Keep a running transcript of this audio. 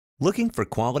Looking for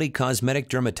quality cosmetic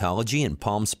dermatology in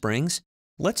Palm Springs?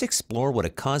 Let's explore what a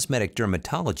cosmetic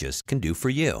dermatologist can do for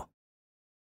you.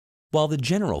 While the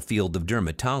general field of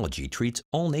dermatology treats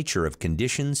all nature of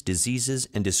conditions, diseases,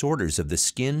 and disorders of the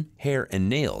skin, hair, and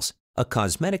nails, a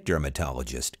cosmetic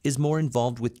dermatologist is more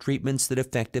involved with treatments that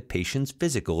affect a patient's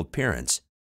physical appearance.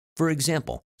 For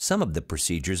example, some of the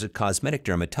procedures a cosmetic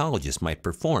dermatologist might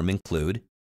perform include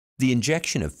the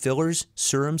injection of fillers,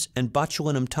 serums, and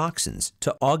botulinum toxins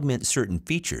to augment certain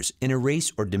features and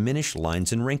erase or diminish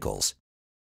lines and wrinkles.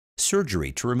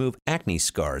 Surgery to remove acne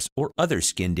scars or other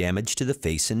skin damage to the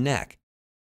face and neck.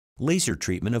 Laser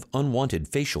treatment of unwanted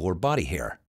facial or body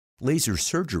hair. Laser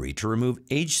surgery to remove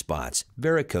age spots,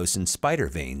 varicose and spider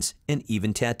veins, and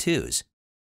even tattoos.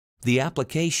 The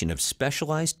application of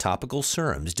specialized topical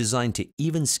serums designed to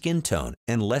even skin tone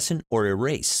and lessen or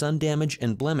erase sun damage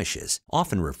and blemishes,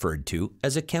 often referred to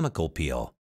as a chemical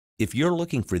peel. If you're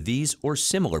looking for these or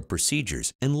similar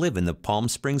procedures and live in the Palm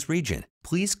Springs region,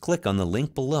 please click on the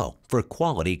link below for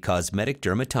quality cosmetic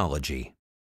dermatology.